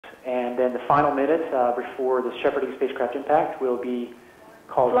And then the final minute before the shepherding spacecraft impact will be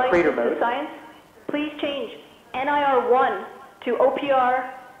called crater mode. Science, please change NIR 1 to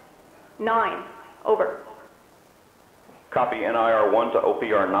OPR 9. Over. Copy NIR 1 to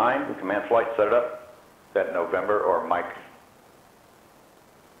OPR 9. Command flight, set it up. Is that November or Mike?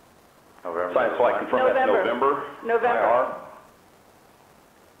 November. Science flight, confirm that's November. IR.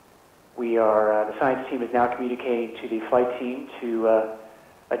 We are, the science team is now communicating to the flight team to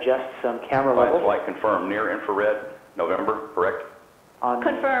adjust some camera levels. Science flight, confirm near infrared, November, correct? On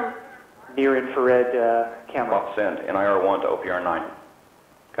confirm. Near infrared camera. I'll send NIR 1 to OPR 9.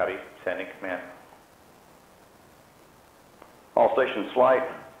 Copy, sending command. All stations flight,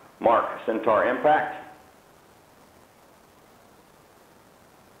 mark Centaur impact.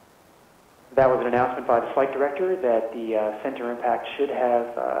 That was an announcement by the flight director that the center impact should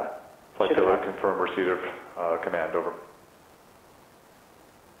have... Flight payload confirm receipt of command, over.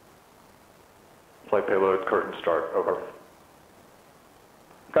 Flight payload curtain start, over.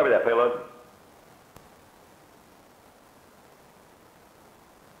 Copy that, payload.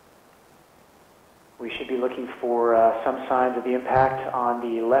 We should be looking for some signs of the impact on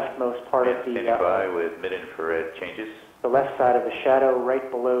the leftmost part of the... Standing by with mid-infrared changes. The left side of the shadow, right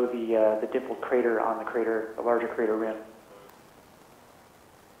below the dimpled crater on the crater, the larger crater rim.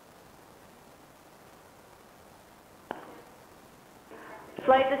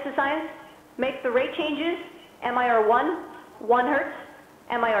 Flight, this is science. Make the rate changes. MIR 1, 1 hertz.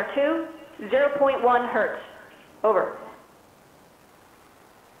 MIR 2, 0.1 hertz. Over.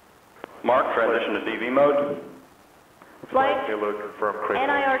 Mark, transition to DV mode. Flight, payload confirm crater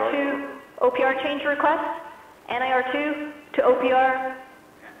NIR 2, OPR change request. NIR 2 to OPR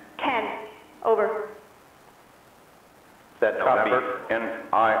 10. Over. Is that November? Copy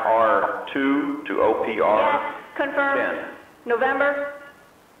NIR 2 to OPR Yes, confirm. 10. November.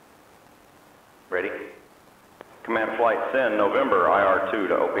 Ready? Command flight, send November IR 2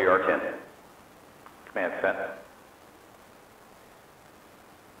 to OPR 10. Command sent.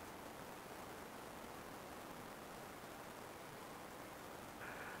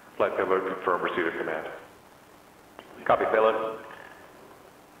 Flight payload confirm receipt of command. Copy, payload.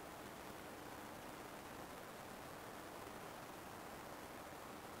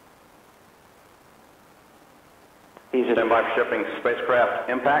 Stand by for shepherding spacecraft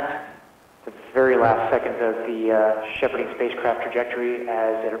impact. The very last seconds of the shepherding spacecraft trajectory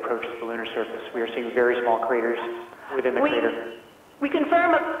as it approaches the lunar surface. We are seeing very small craters within the crater. We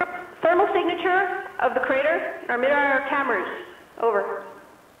confirm a thermal signature of the crater in our mid-IR cameras. Over.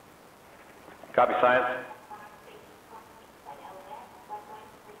 Copy, science.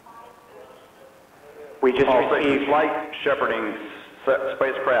 We just All stations received... flight, shepherding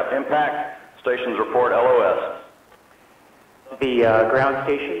spacecraft impact. Stations report LOS. The ground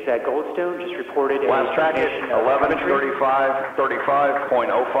stations at Goldstone just reported Last track at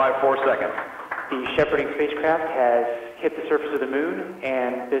 11:35:35.054 seconds. The shepherding spacecraft has hit the surface of the moon,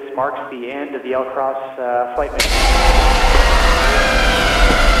 and this marks the end of the Lcross flight mission.